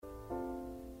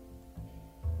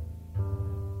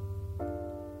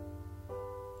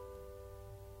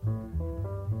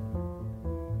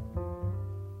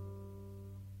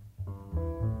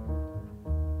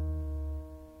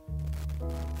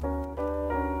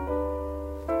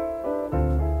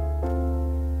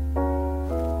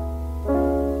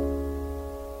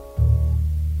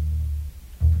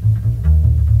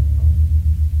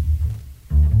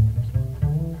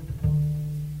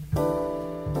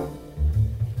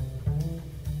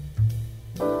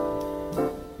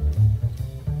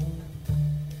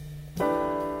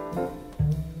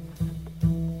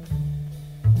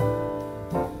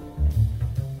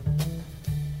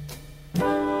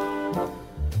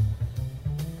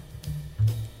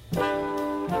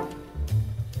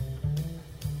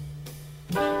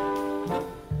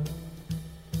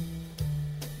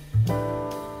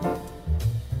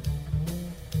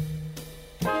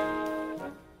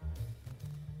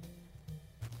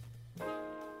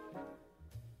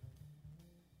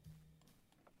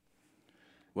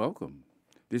Welcome.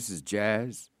 This is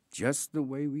Jazz Just the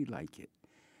Way We Like It.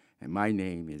 And my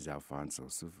name is Alfonso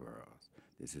Severos.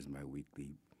 This is my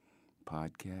weekly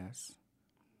podcast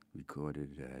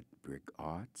recorded at Brick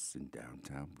Arts in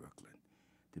downtown Brooklyn,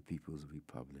 the People's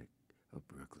Republic of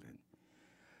Brooklyn.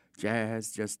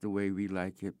 Jazz Just the Way We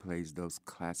Like It plays those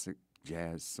classic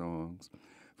jazz songs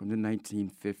from the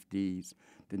 1950s,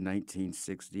 the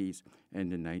 1960s, and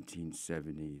the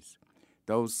 1970s.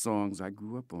 Those songs I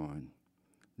grew up on,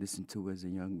 listened to as a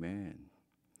young man.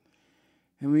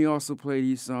 And we also play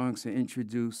these songs to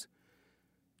introduce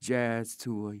jazz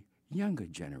to a younger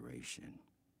generation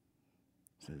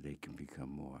so they can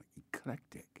become more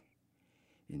eclectic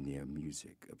in their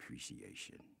music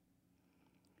appreciation.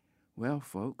 Well,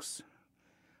 folks,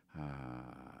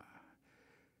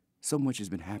 so much has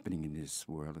been happening in this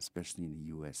world, especially in the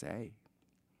USA.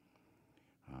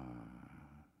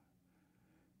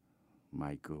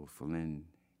 Michael Flynn,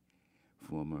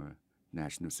 former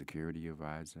National Security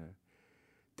Advisor,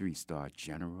 3-star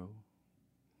general,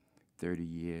 30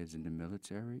 years in the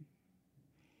military,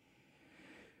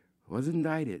 was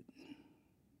indicted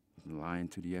for lying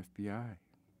to the FBI.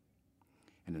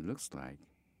 And it looks like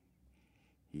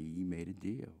he made a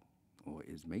deal, or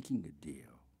is making a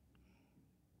deal,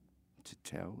 to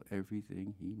tell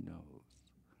everything he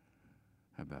knows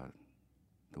about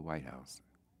the White House,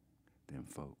 them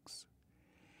folks,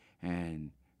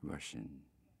 and Russian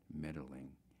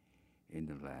meddling in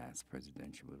the last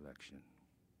presidential election.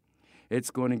 It's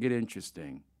going to get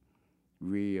interesting,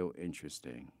 real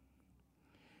interesting.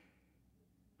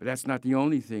 But that's not the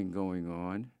only thing going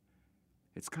on.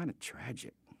 It's kind of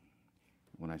tragic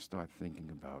when I start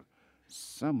thinking about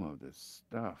some of the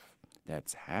stuff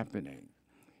that's happening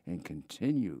and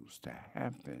continues to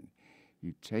happen.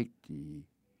 You take the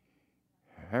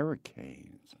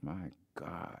hurricanes, my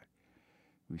God,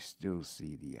 we still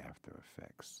see the after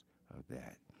effects of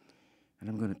that. And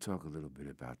I'm going to talk a little bit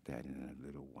about that in a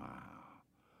little while.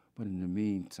 But in the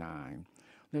meantime,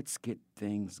 let's get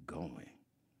things going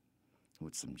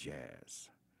with some jazz.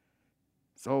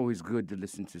 It's always good to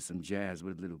listen to some jazz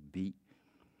with a little beat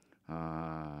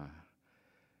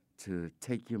to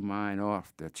take your mind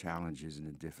off the challenges and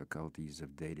the difficulties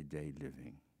of day-to-day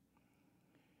living.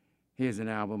 Here's an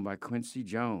album by Quincy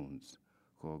Jones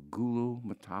called Gulu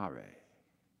Matare.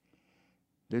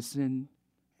 Listen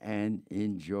and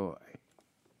enjoy.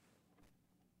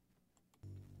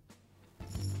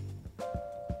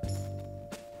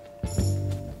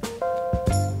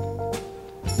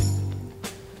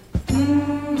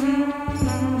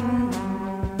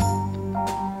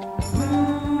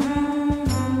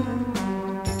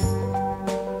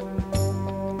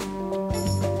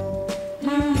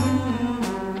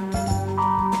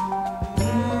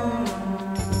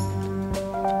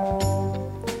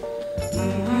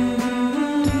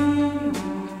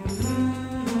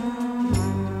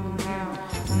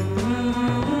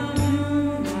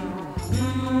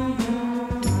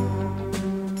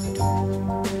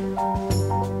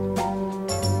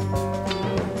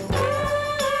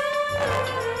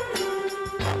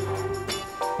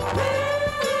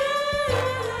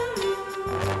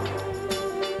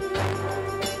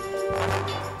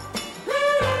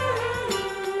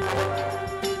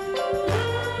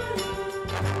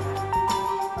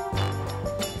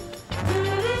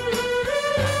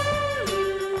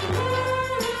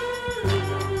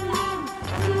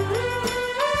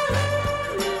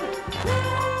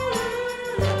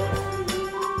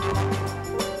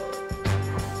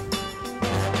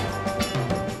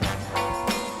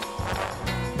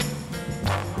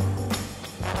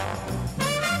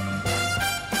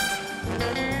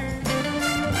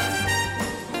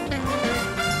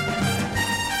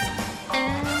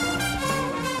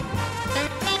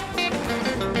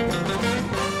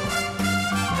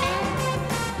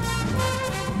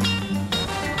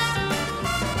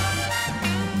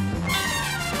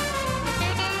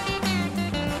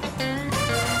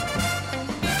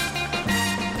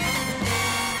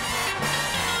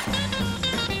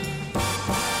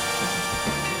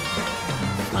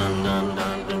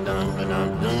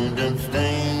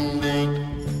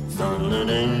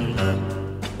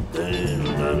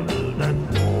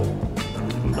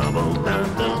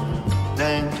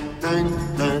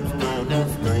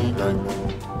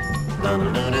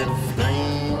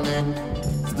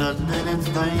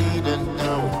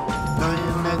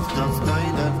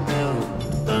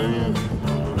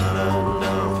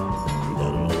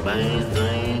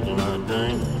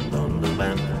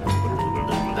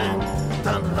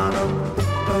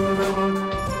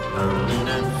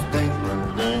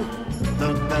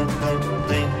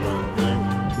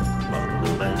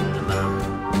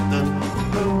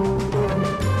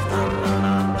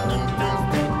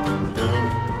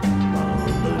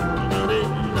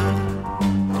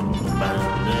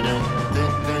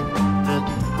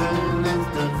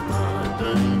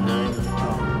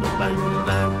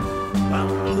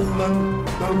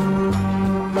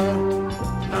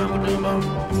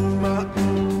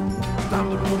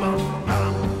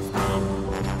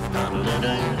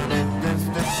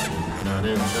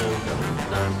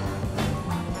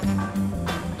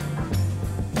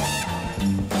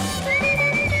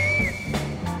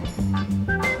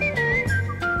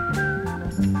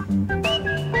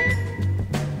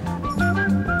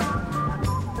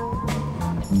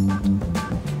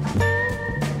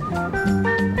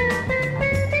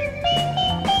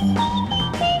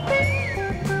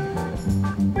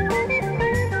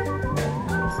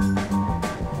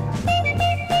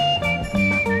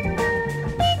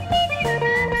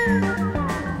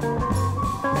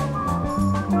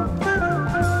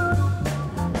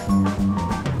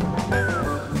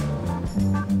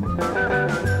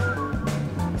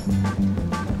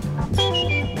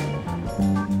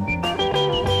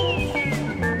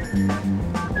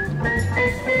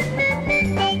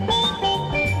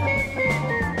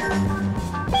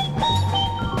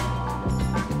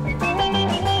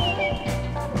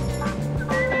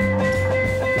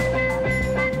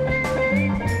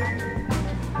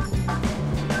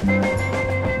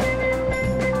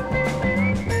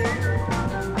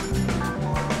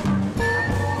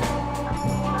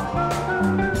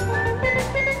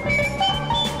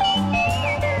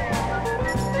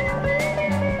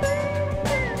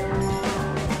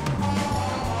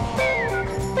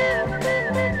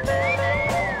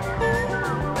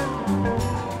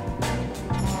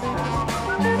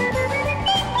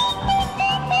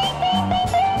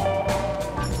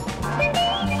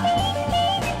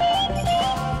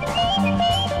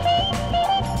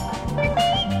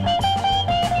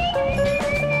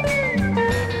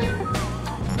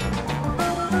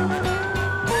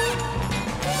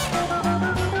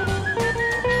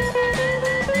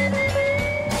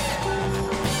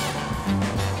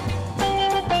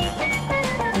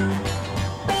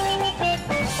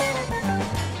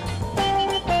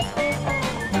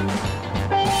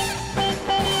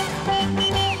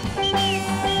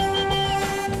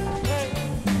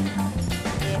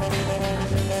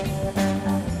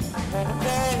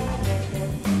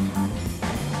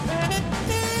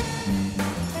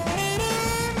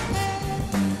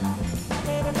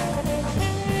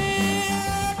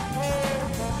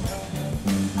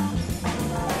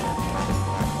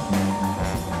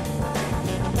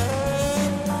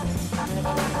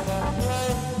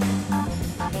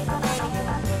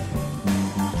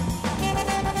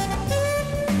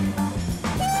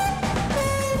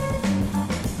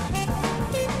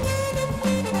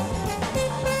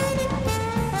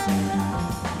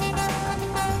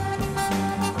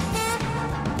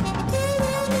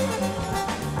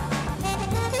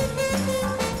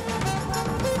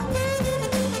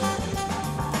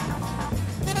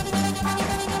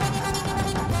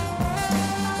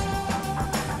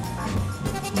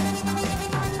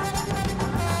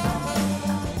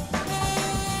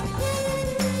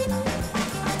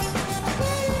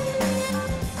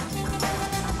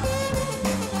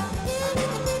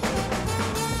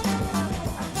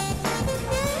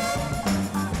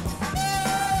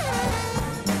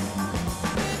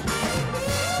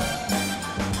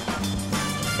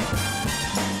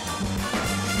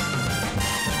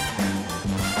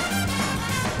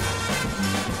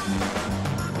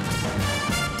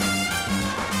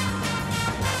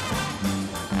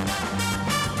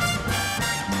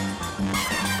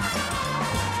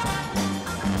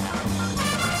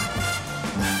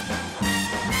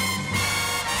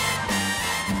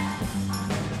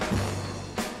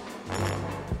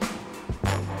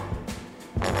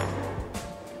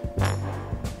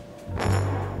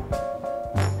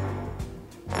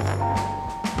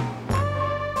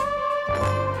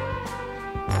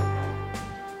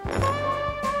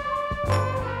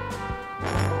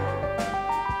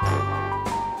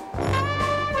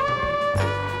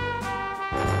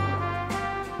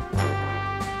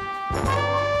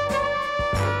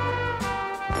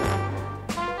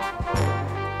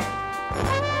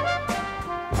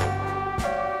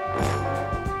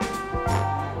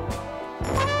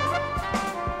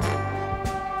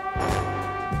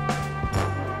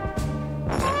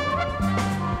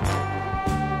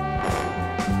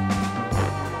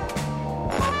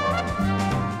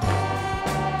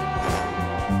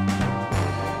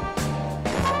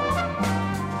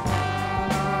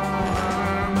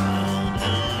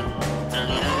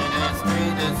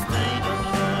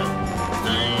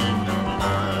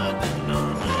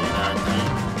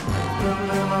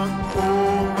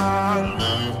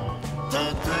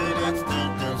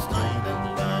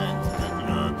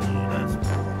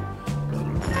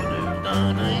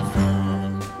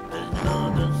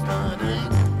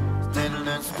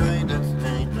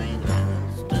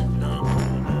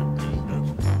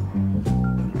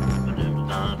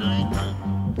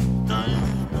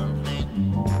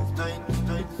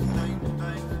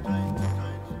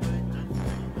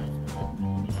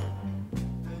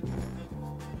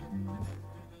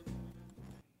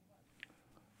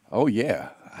 Oh,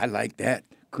 yeah, I like that.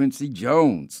 Quincy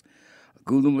Jones,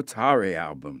 Gula Matare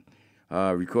album,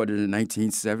 recorded in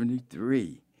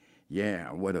 1973.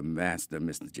 Yeah, what a master,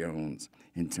 Mr. Jones,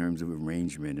 in terms of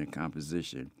arrangement and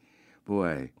composition.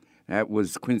 Boy, that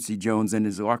was Quincy Jones and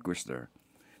his orchestra.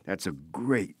 That's a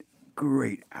great,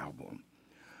 great album.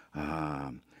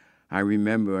 I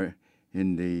remember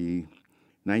in the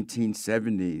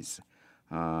 1970s,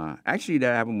 actually,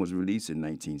 that album was released in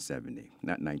 1970,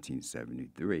 not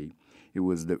 1973. It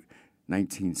was the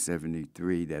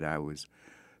 1973 that I was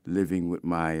living with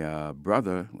my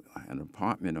brother in an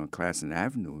apartment on Classen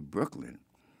Avenue in Brooklyn.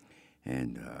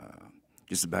 And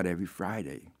just about every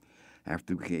Friday,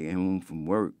 after we came home from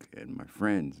work, and my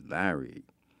friends, Larry,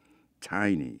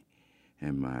 Tiny,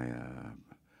 and my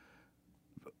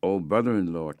old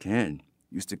brother-in-law, Ken,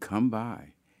 used to come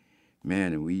by.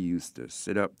 Man, and we used to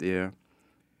sit up there,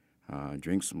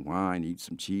 drink some wine, eat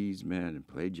some cheese, man, and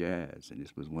play jazz. And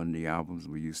this was one of the albums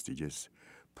we used to just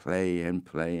play and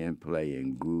play and play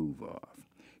and groove off.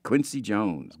 Quincy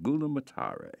Jones, Gula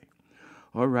Matare.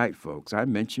 All right, folks, I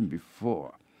mentioned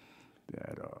before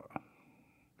that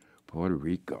Puerto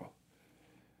Rico,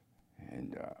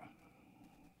 and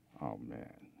oh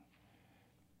man,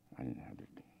 I didn't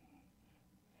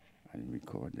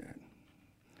record that.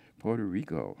 Puerto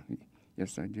Rico,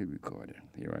 yes, I did record it.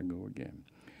 Here I go again.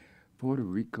 Puerto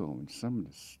Rico and some of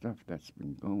the stuff that's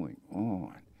been going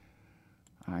on,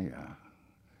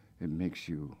 it makes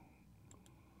you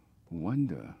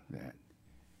wonder that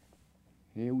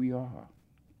here we are,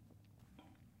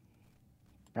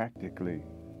 practically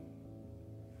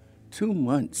 2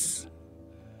 months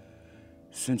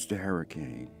since the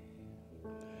hurricane,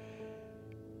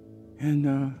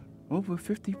 and over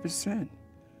 50%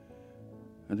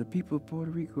 of the people of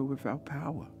Puerto Rico without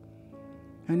power.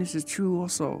 And this is true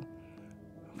also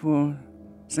for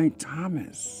St.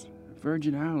 Thomas,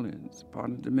 Virgin Islands, part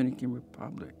of the Dominican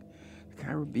Republic, the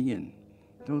Caribbean.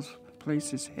 Those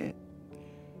places hit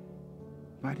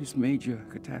by this major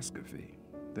catastrophe,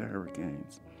 the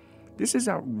hurricanes. This is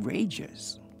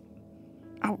outrageous.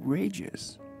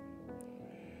 Outrageous.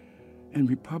 And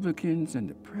Republicans and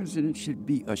the president should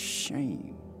be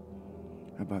ashamed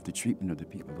about the treatment of the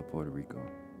people of Puerto Rico.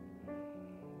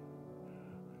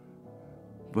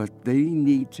 But they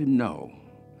need to know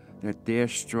that their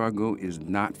struggle is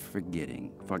not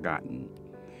forgotten,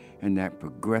 and that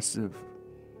progressive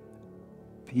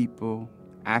people,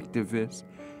 activists,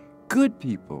 good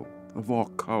people of all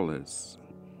colors,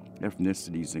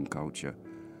 ethnicities, and culture,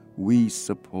 we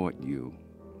support you.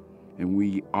 And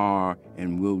we are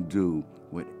and will do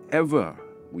whatever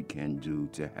we can do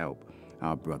to help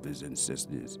our brothers and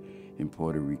sisters in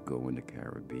Puerto Rico and the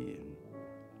Caribbean.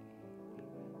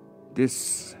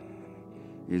 This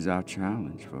is our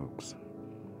challenge, folks.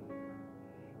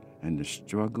 And the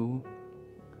struggle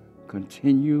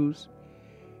continues,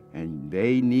 and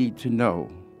they need to know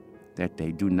that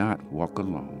they do not walk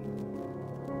alone.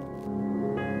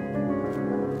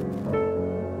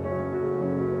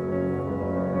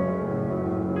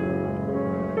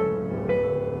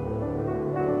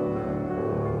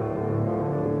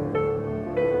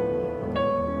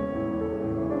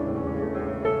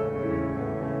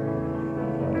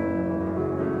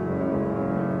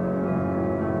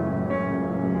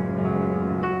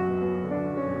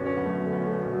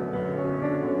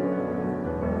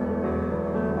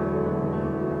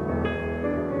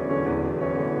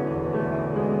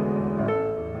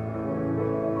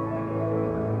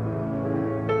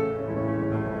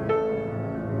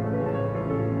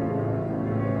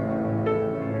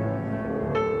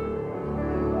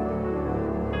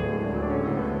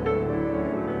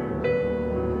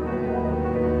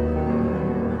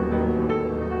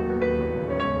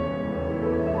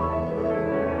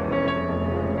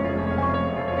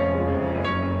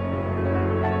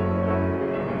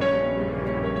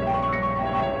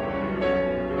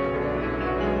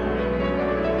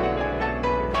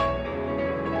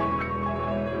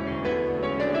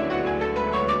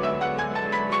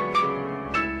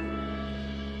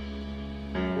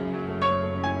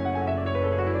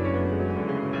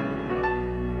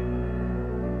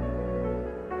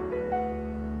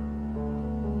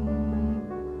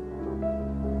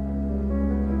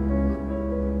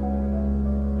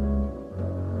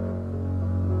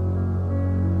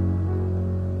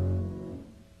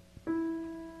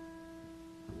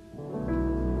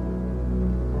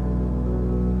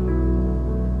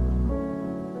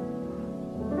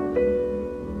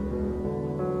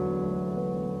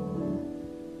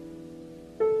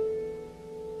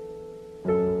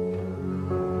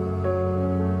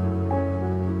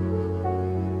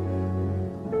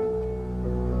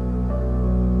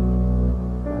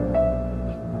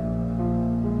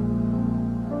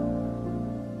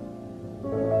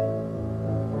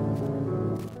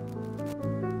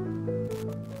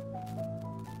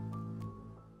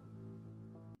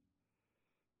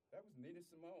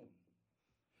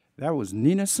 That was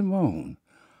Nina Simone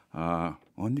on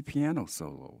the piano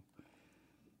solo.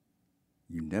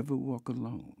 You Never Walk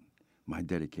Alone. My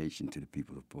dedication to the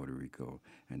people of Puerto Rico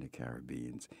and the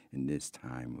Caribbeans in this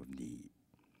time of need.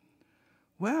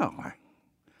 Well,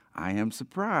 I am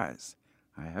surprised.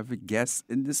 I have a guest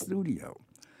in the studio.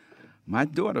 My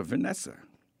daughter, Vanessa,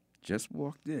 just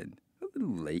walked in. A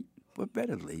little late, but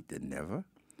better late than never.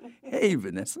 Hey,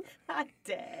 Vanessa. Hi,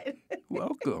 Dad.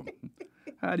 Welcome.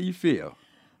 How do you feel?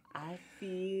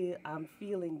 I'm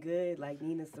feeling good like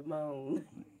Nina Simone.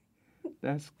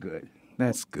 That's good.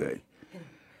 That's good.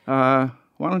 Why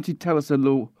don't you tell us a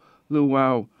little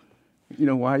while,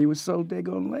 why you were so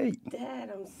daggone late? Dad,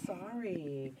 I'm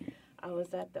sorry. I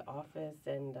was at the office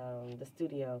and the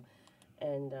studio,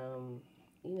 and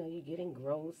you get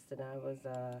engrossed, and I was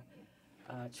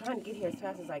trying to get here as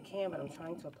fast as I can, but I'm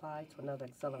trying to apply to another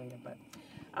accelerator. But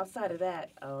outside of that,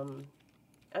 I'm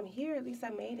here. At least I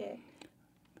made it.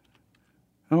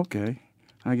 Okay.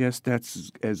 I guess that's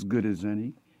as good as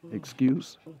any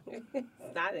excuse. It's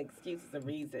not an excuse, it's a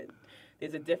reason.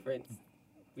 There's a difference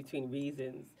between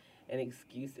reasons and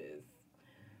excuses.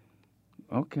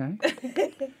 Okay.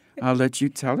 I'll let you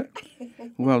tell it.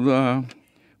 Well,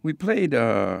 we played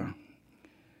 2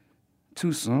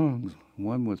 songs.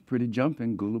 One was Pretty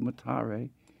Jumpin', Gulu Matare,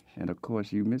 and of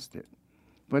course you missed it.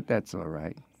 But that's all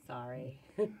right. Sorry.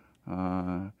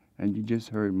 And you just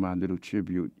heard my little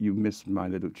tribute. You missed my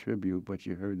little tribute, but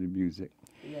you heard the music.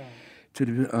 Yeah. To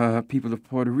the people of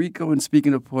Puerto Rico. And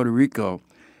speaking of Puerto Rico,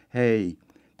 hey,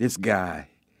 this guy,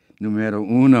 numero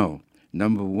uno,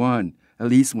 number 1, at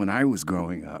least when I was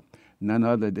growing up, none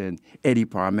other than Eddie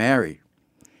Palmieri.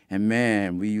 And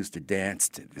man, we used to dance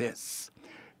to this,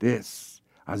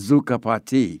 Azúcar Pa'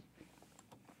 Ti.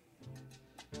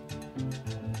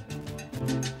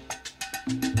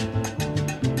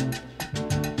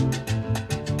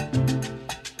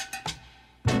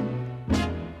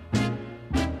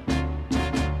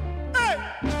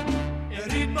 El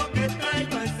ritmo que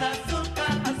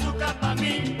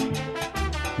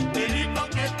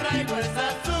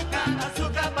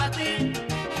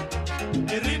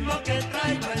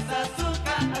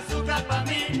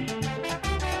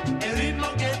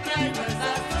traigo es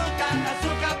azúcar.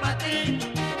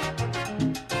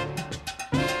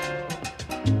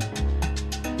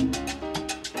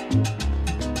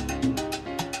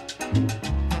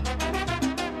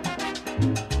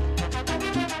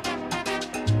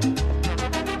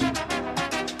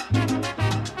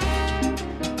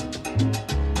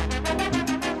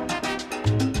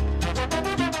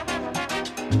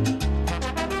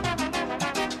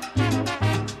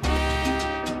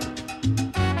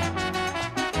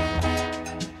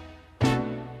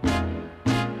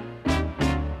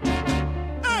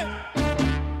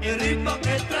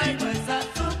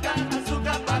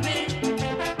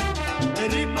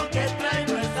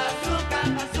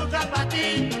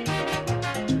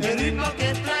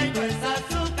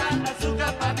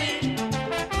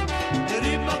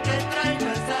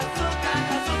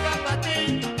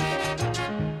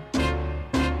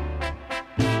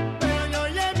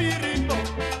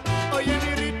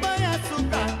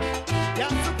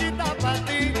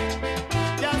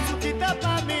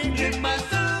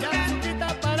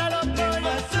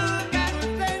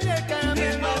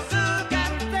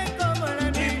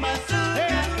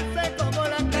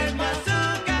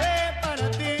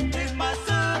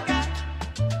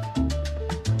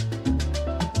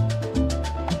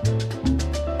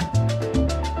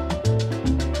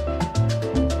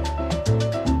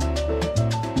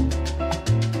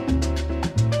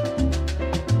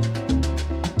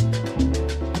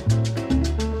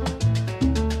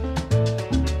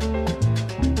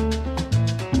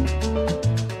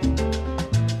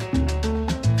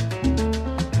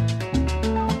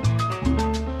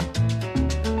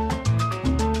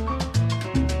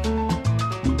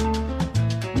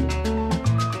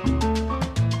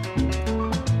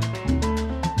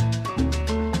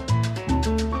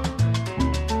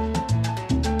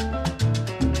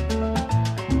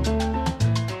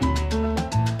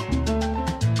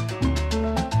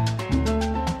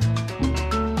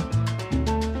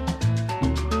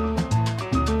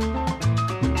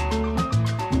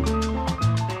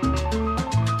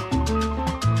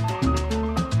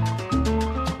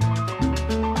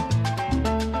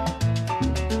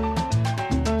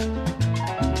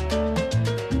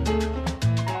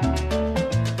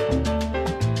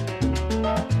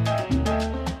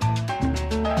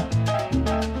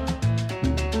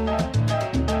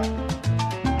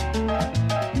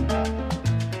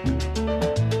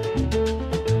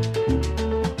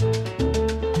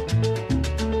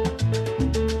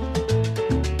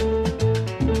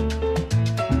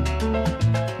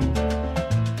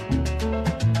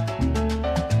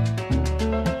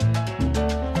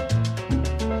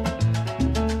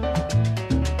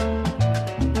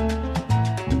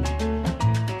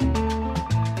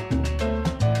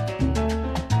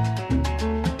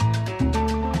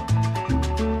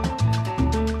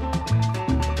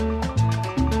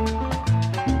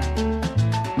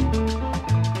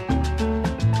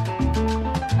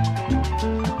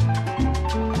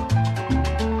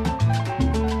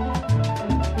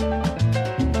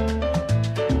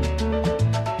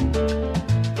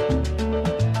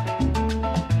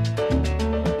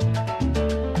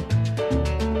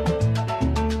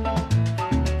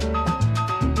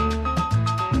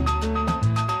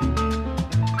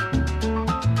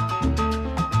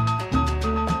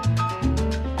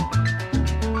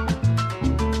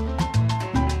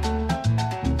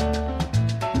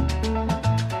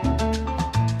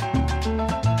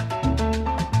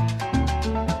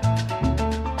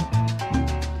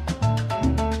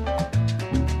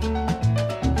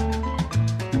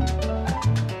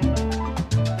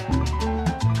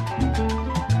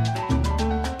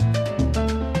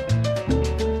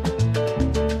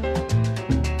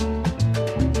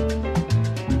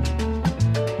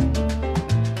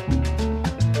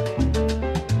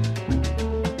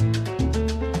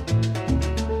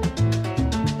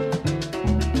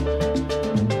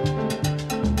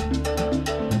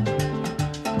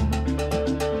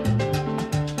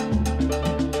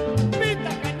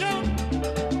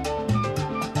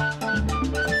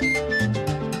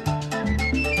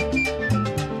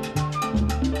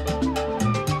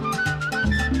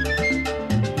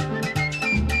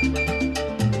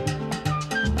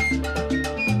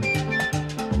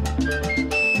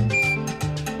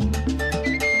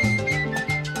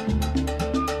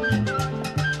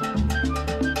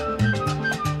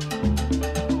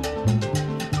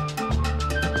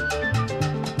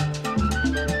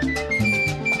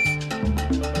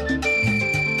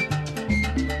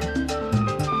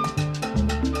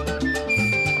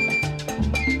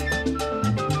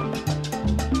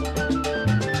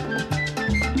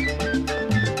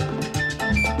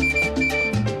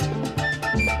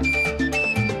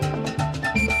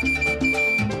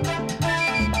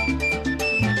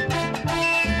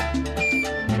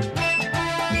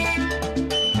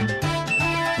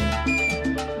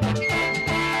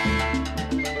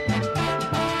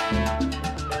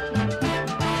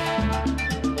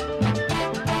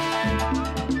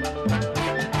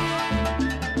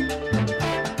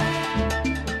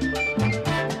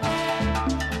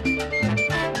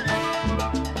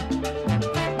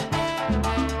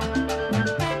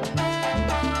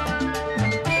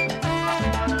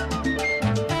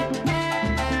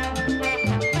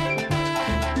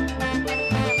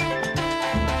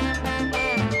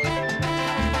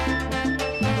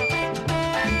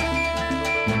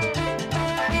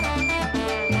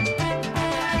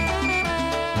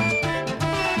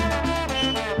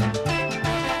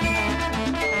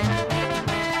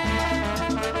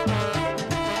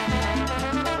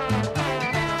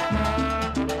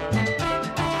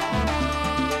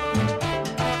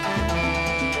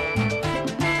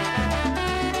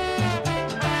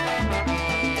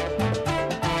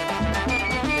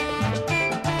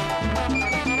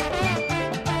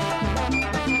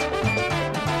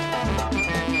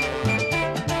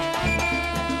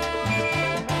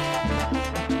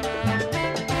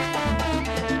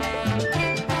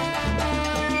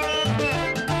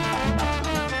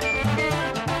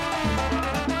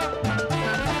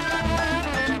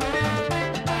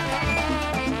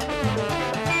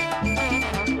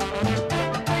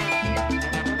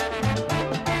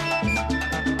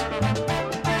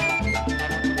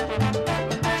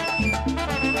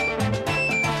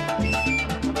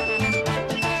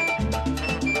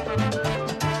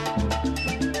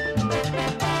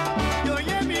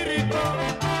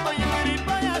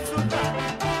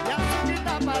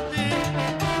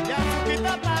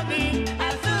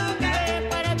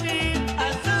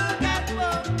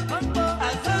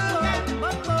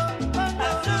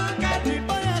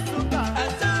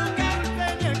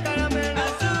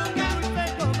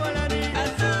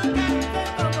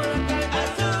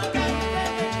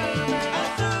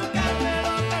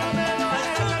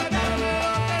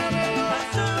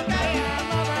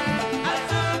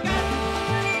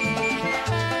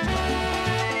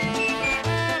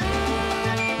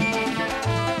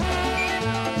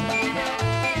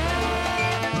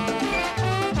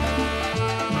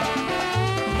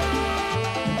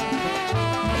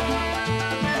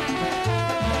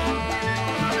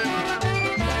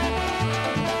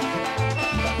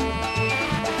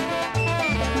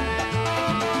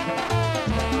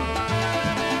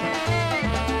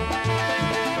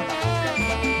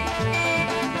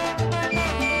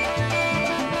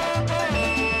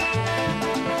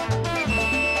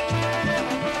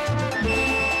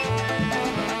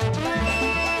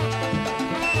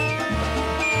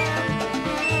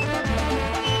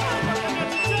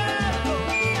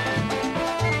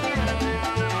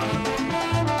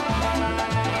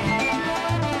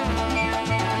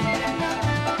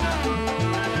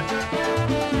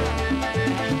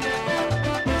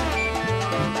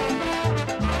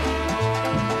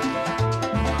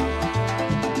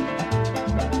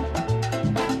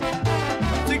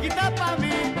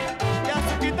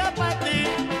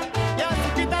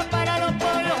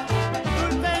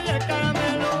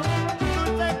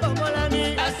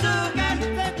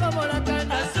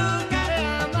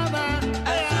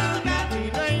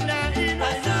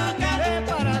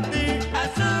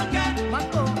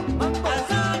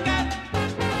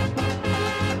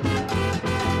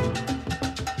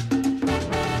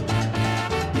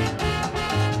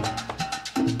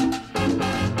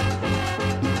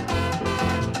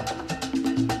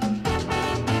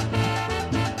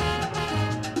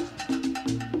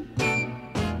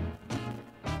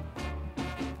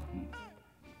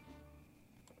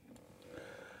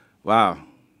 Wow.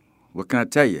 What can I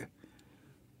tell you?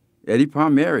 Eddie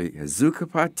Palmieri,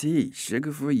 Azuka Pati,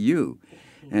 Sugar for You.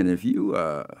 And if you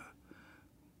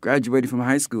graduated from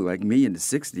high school like me in the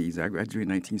 60s, I graduated in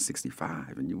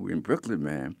 1965, and you were in Brooklyn,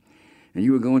 man, and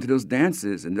you were going to those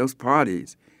dances and those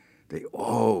parties, they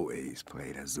always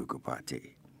played Azuka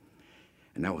Pati.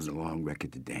 And that was a long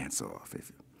record to dance off.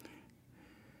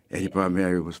 Eddie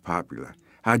Palmieri was popular.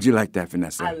 How'd you like that,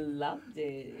 Vanessa? I loved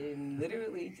it. And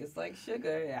literally, just like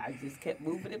Sugar, I just kept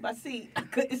moving in my seat. I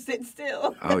couldn't sit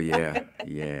still. Oh, yeah,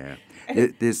 yeah.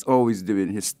 There's always been,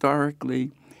 historically,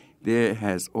 there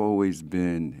has always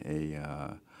been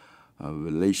a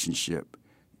relationship,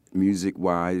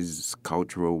 music-wise,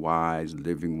 cultural-wise,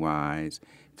 living-wise,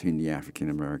 between the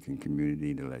African-American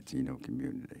community and the Latino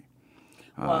community.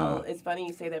 Well, it's funny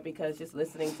you say that because just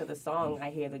listening to the song, I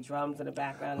hear the drums in the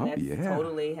background. And that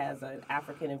totally has an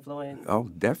African influence. Oh,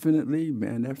 definitely,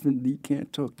 man. Definitely. You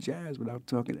can't talk jazz without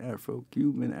talking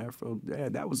Afro-Cuban,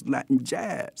 Afro-jazz. That was Latin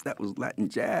jazz,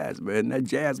 man. That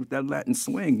jazz with that Latin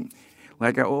swing,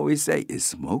 like I always say, is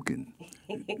smoking.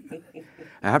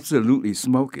 Absolutely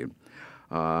smoking.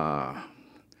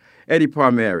 Eddie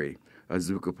Palmieri,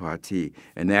 Azuka Pati.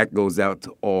 And that goes out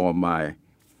to all my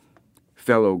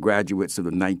fellow graduates of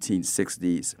the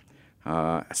 1960s,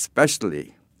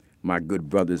 especially my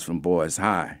good brothers from Boys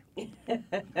High,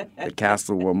 the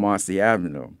Castle on Marcy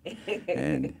Avenue.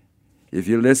 And if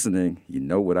you're listening, you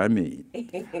know what I mean.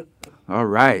 All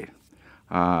right.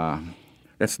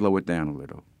 Let's slow it down a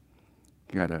little.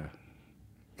 Gotta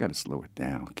slow it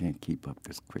down. Can't keep up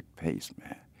this quick pace,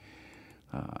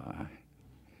 man.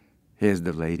 Here's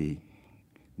the lady,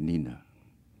 Nina.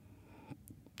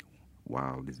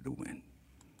 Wild is the wind.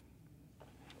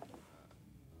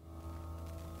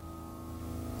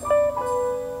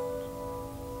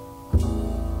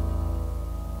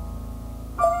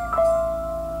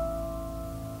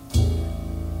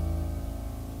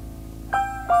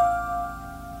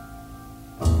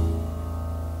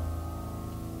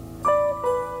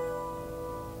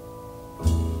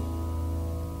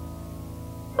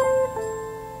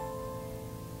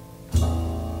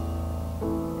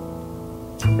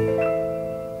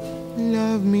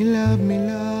 Love me, love me,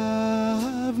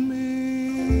 love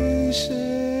me,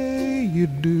 say you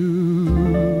do.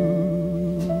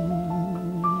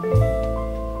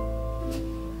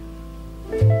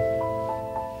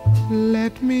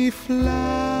 Let me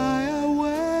fly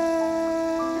away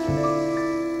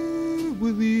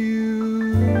with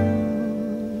you,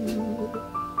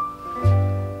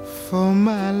 for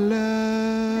my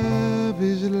love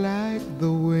is like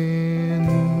the wind,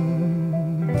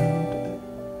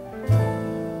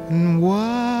 and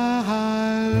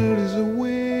wild as a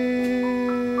wind.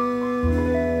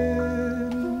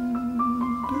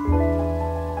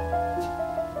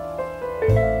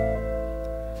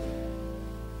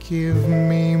 Give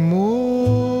me more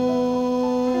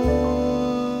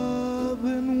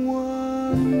than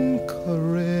one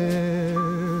caress,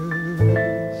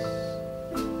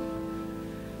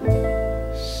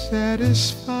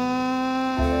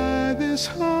 satisfy this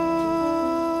hungriness.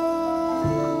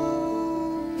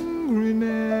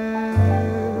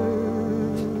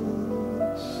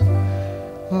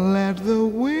 Let the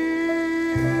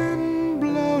wind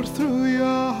blow through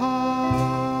your heart,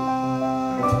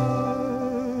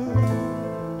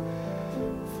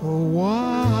 for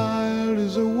wild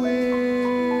is a wind.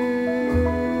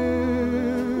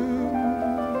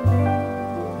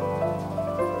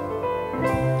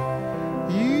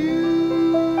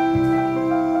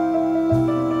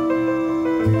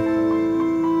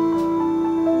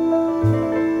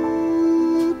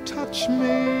 You touch me,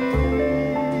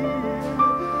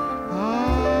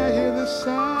 I hear the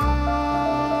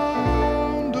sound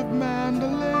of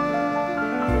mandolins.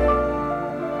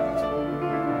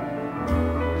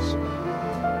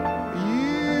 You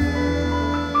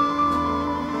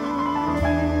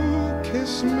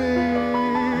kiss me,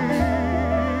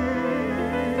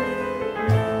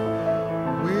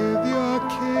 with your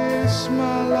kiss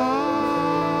my life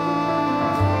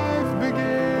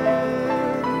began.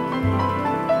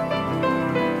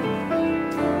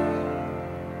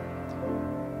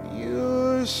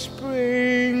 You're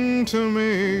spring to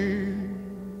me,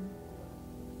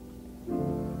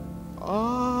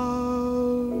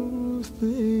 all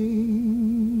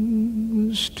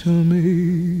things to me.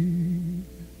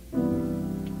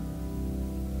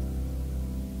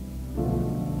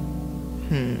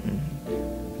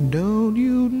 Don't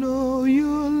you know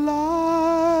your life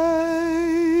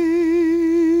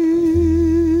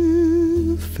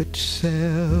itself?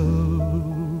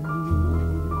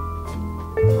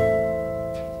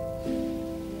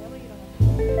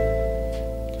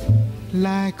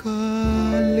 Like like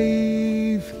a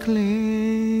leaf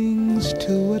clings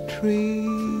to a tree.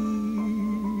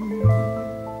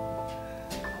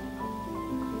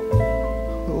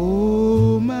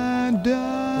 Oh, my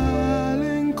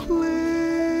darling, cling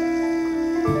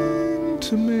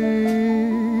to me,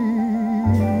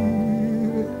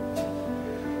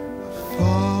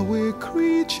 for we're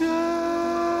creatures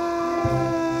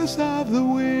of the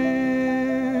wind,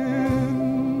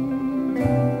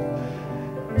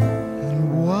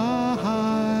 and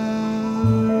wild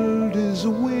is the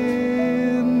wind,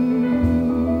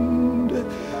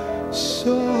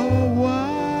 so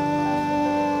wild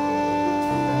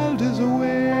is the wind.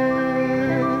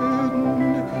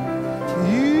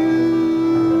 You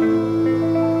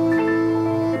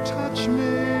touch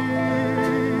me,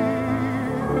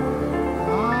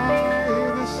 I hear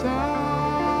the sound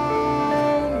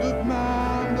of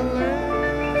mandolin.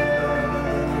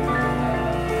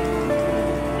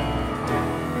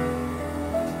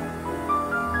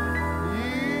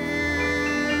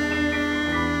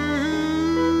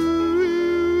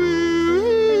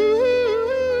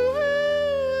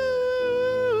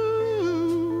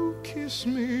 You kiss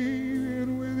me,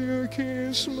 and with your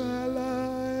kiss my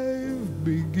life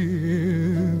begins.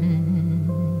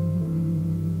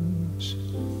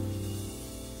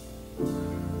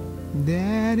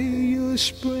 Daddy, you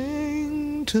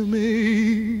spring to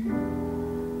me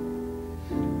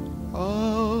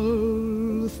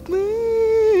all things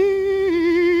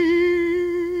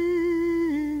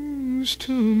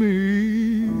to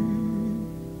me.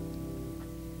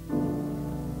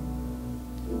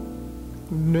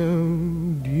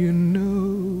 Don't you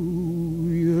know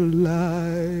your life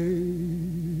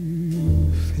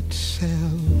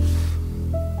itself?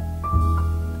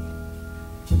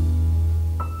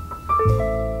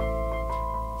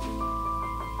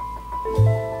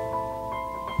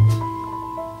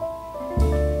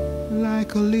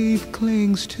 Like a leaf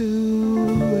clings to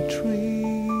a tree.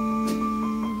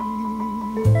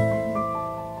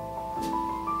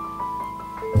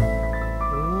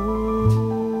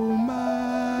 Oh,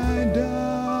 my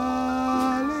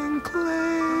darling,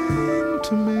 cling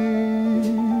to me,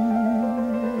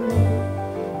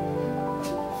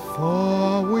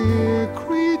 for we're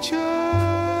creatures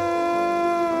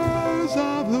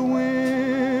of the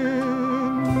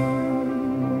wind,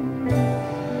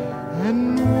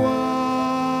 and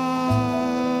wild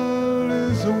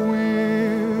is the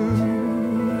wind,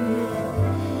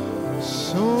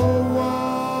 so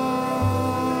wild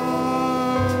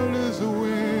is the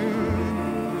wind,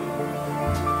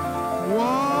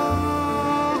 wild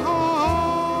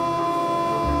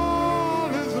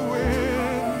is the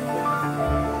wind,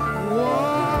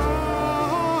 wild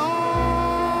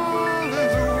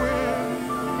is the wind, wild is the wind.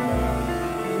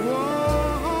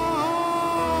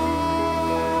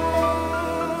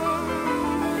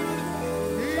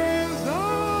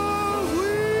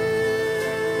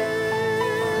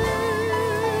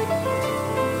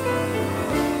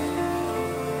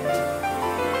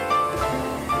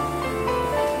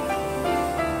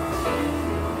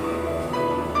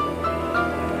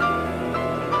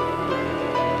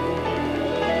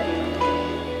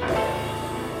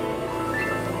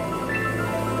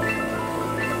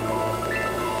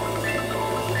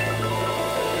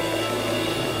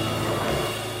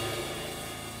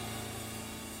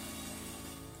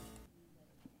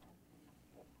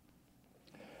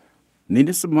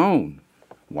 Nina Simone,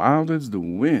 Wild as the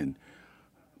Wind.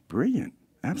 Brilliant,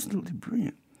 absolutely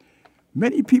brilliant.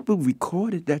 Many people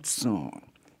recorded that song,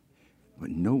 but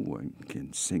no one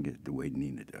can sing it the way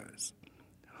Nina does.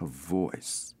 Her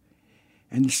voice.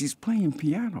 And she's playing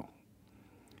piano.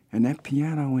 And that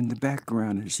piano in the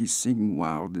background as she's singing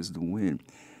Wild as the Wind,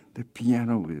 the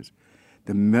piano is,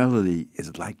 the melody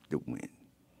is like the wind.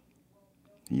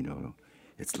 You know,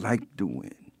 it's like the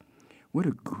wind. What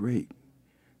a great,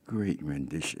 great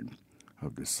rendition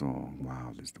of the song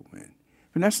Wild as the Wind.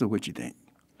 Vanessa, what you think?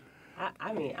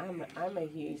 I mean, I'm a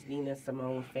huge Nina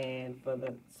Simone fan for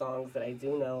the songs that I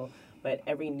do know, but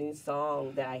every new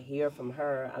song that I hear from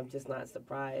her, I'm just not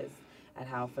surprised at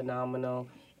how phenomenal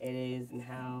it is and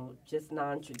how just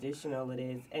non-traditional it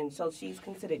is. And so she's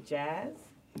considered jazz?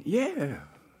 Yeah.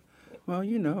 Well,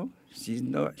 you know, she's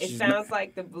not. It she's sounds not,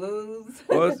 like the blues.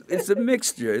 well, it's a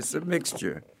mixture. It's a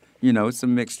mixture. You know, it's a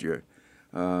mixture.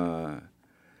 I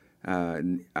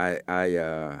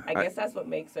guess that's what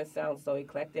makes her sound so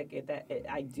eclectic.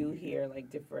 I do hear like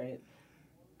different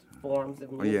forms of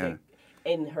music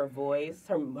in her voice.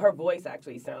 Her voice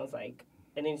actually sounds like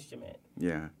an instrument.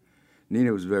 Yeah.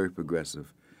 Nina was very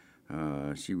progressive.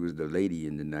 She was the lady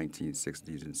in the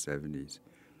 1960s and 70s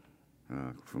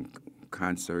from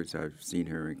concerts. I've seen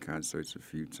her in concerts a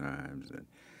few times, and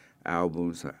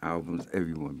albums, her albums.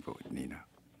 Everyone wrote Nina.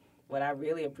 What I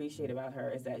really appreciate about her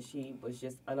is that she was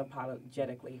just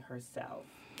unapologetically herself.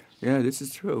 Yeah, this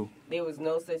is true. There was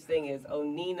no such thing as, oh,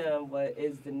 Nina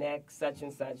is the next such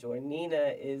and such, or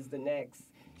Nina is the next.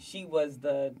 She was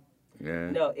the.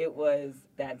 Yeah. No, it was,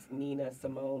 that's Nina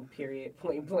Simone, period,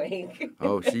 point blank.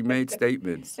 Oh, she made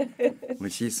statements when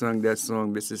she sung that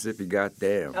song, Mississippi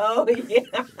Goddamn. Oh,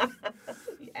 yeah.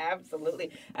 Absolutely.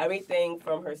 Everything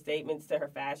from her statements to her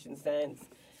fashion sense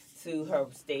to her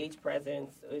stage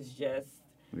presence was just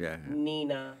Yeah.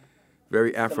 Nina.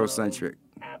 Very Simone. Afrocentric.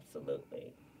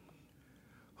 Absolutely.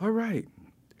 All right.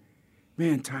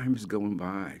 Man, time is going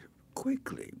by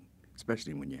quickly,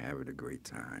 especially when you're having a great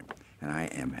time. And I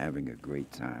am having a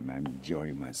great time. I'm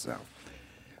enjoying myself.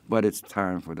 But it's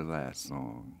time for the last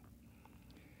song.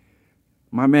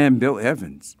 My man, Bill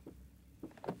Evans.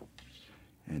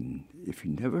 And if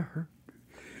you never heard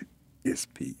this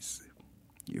piece,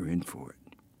 you're in for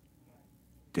it.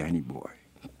 Danny Boy.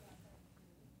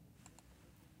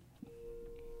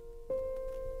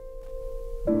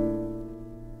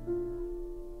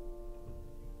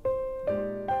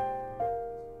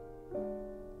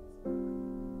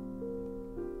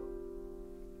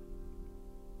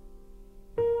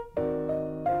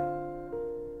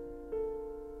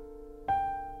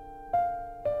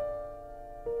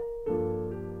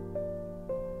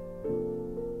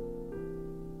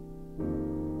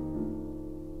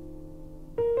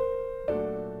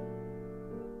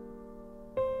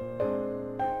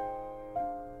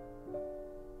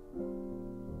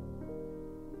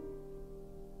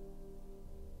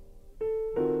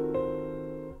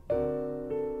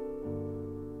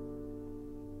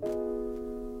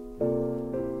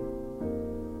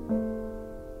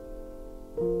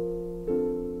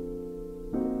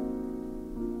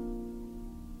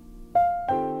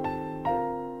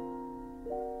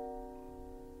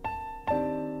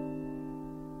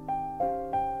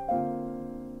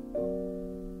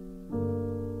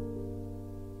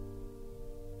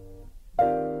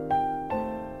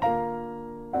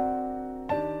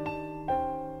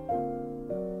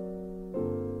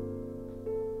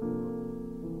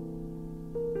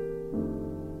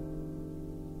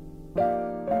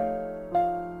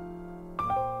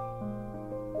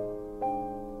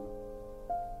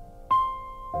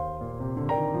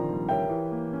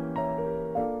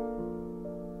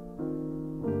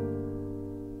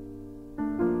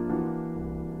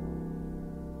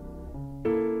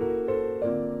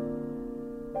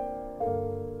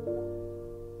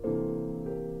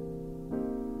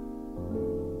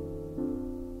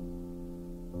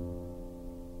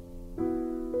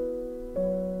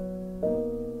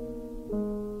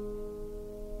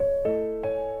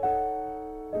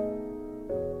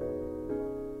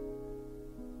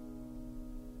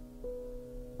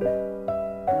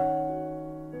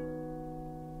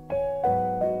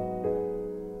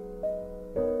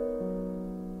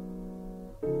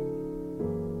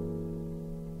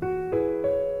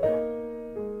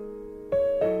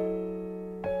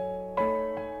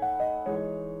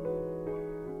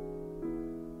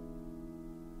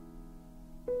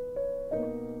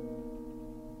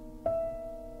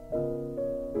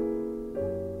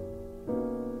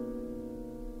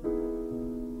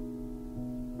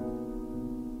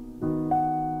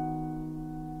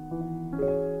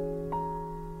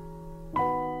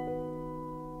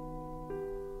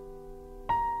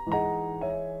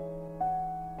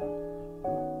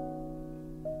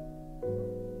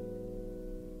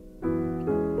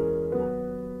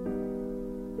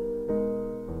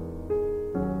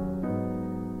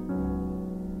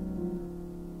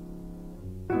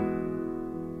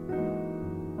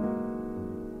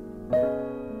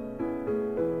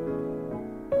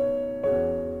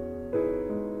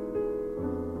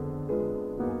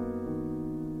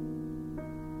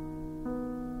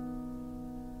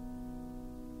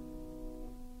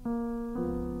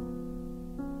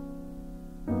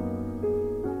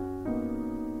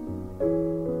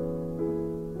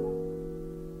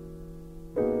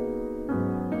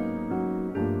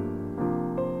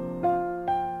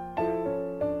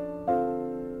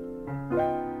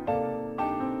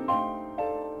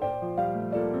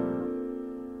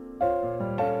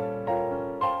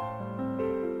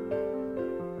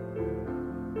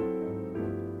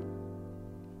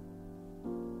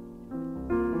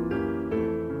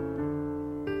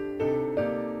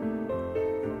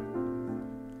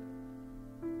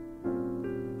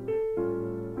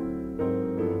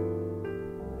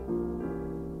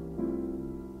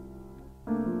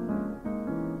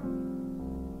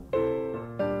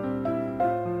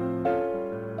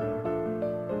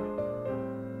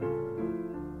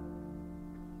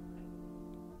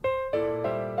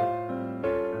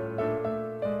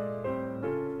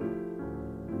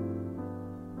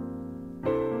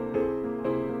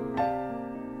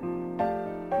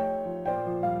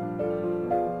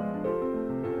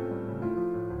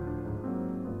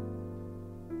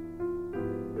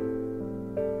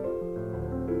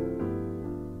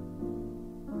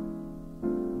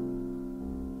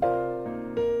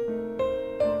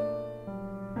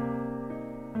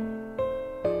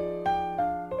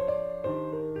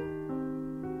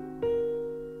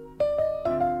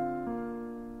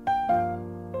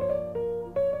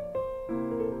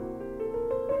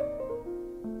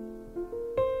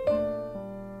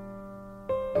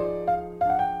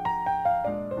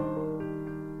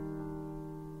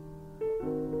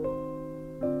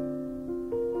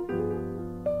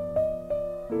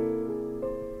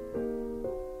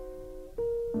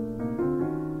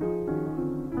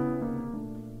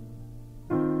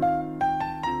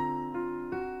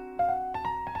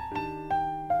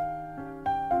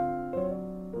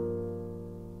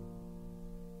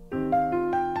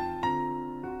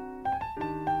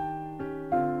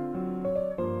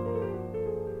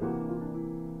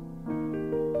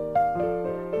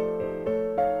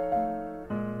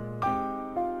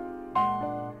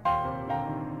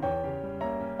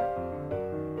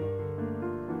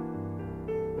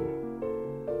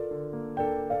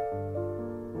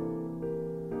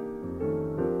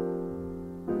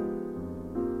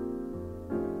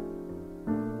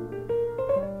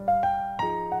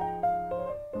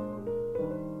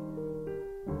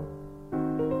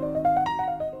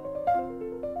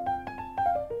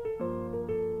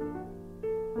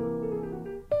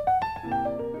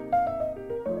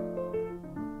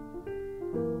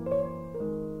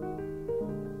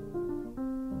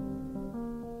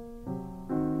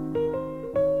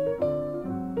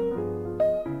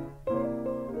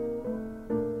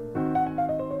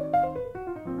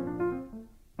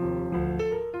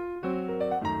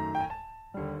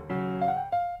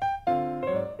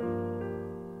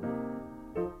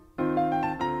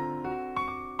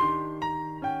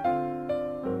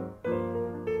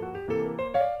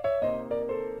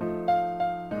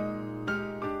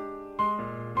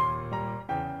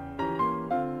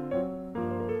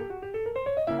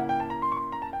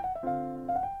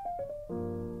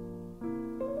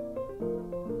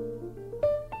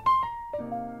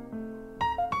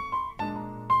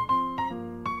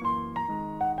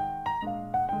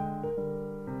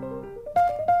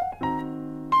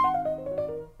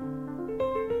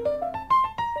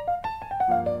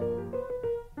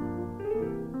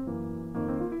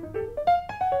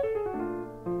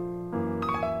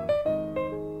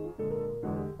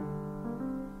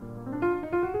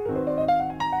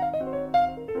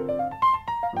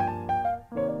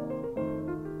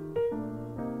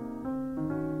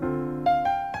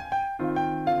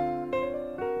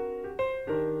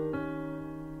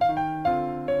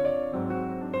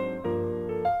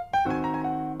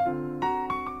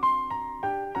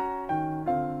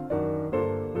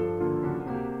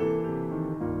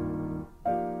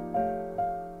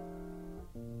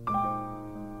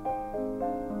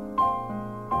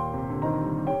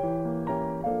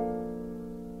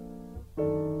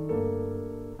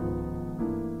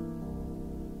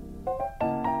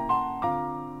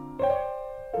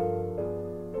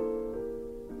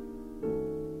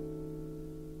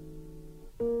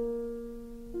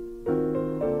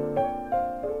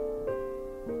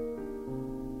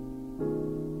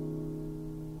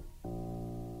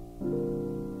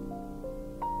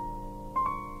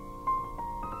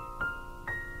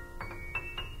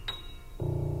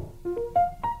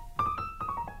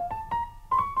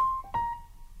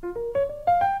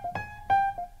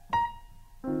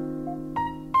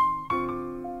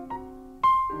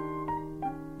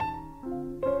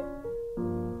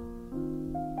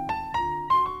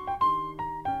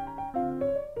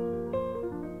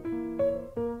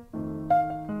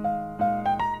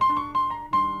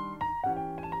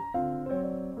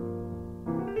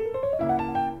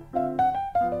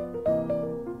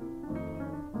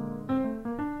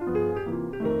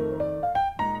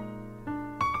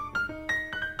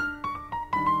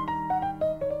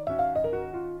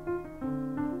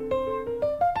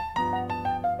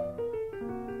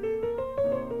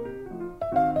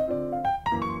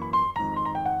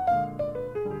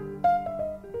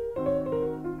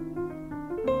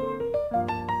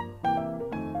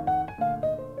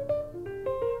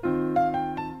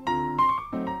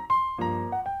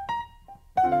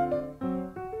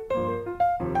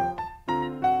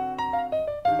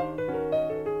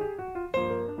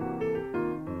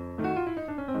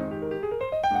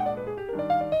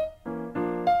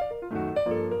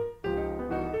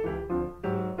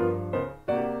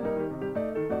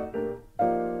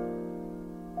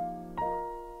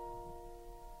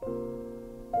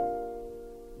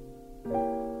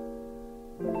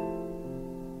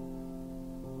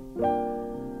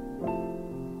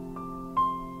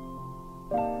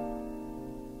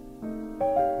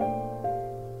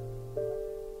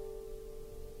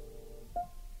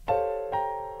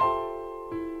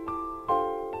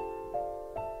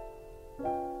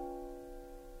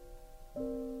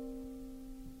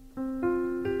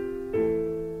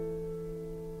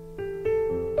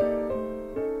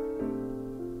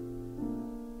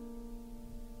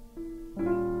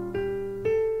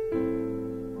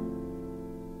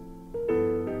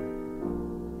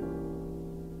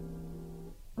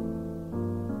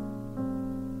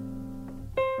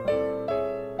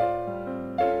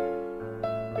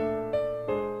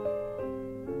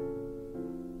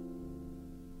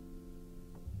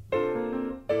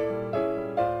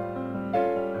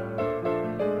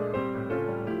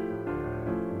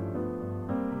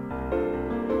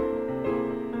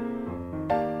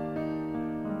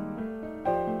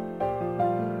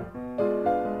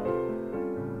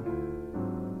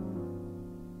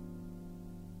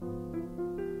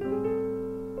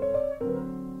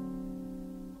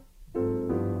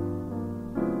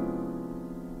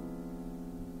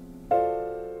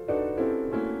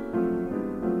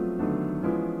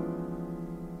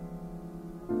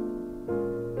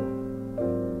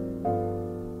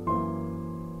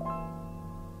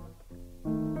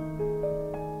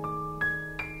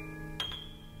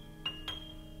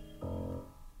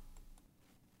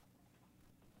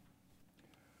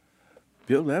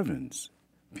 Bill Evans,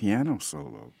 piano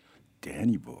solo,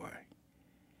 Danny Boy.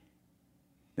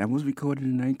 That was recorded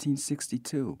in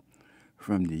 1962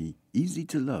 from the Easy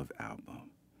to Love album.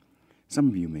 Some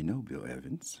of you may know Bill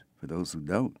Evans. For those who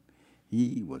don't,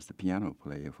 he was the piano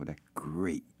player for that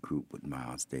great group with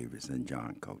Miles Davis and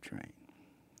John Coltrane.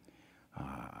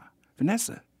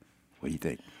 Vanessa, what do you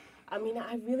think? I mean,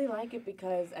 I really like it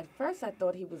because at first I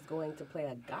thought he was going to play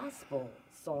a gospel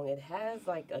song. It has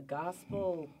like a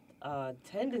gospel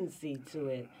tendency to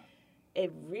it.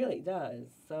 It really does.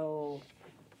 So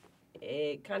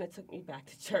it kind of took me back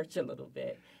to church a little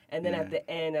bit. And then at the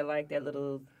end, I like that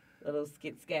little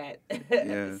skit-scat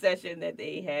session that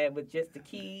they had with just the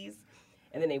keys.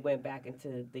 And then they went back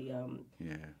into the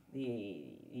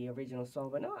original song.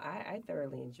 But no, I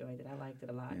thoroughly enjoyed it. I liked it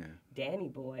a lot. Yeah. Danny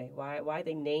Boy. Why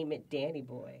they name it Danny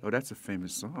Boy? Oh, that's a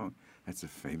famous song. That's a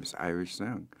famous Irish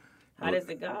song. How does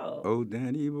it go? Oh,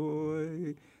 Danny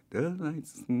Boy, the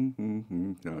lights.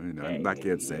 Okay. I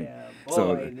can't sing. Yeah, boy,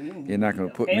 so you're not going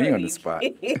to put me on the spot.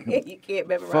 You can't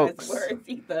memorize Folks, words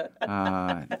either.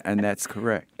 And that's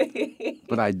correct.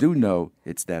 But I do know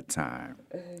it's that time.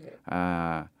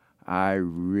 I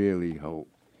really hope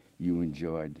you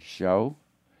enjoyed the show.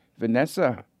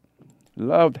 Vanessa,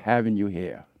 loved having you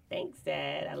here. Thanks,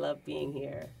 Dad. I love being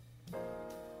here.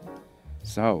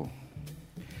 So,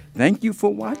 thank you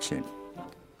for watching.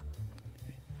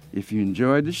 If you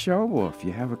enjoyed the show or if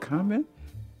you have a comment,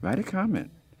 write a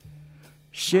comment.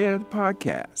 Share the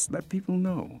podcast. Let people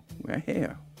know we're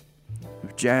here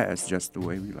with jazz just the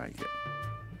way we like it.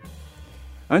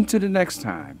 Until the next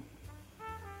time,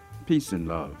 peace and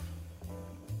love.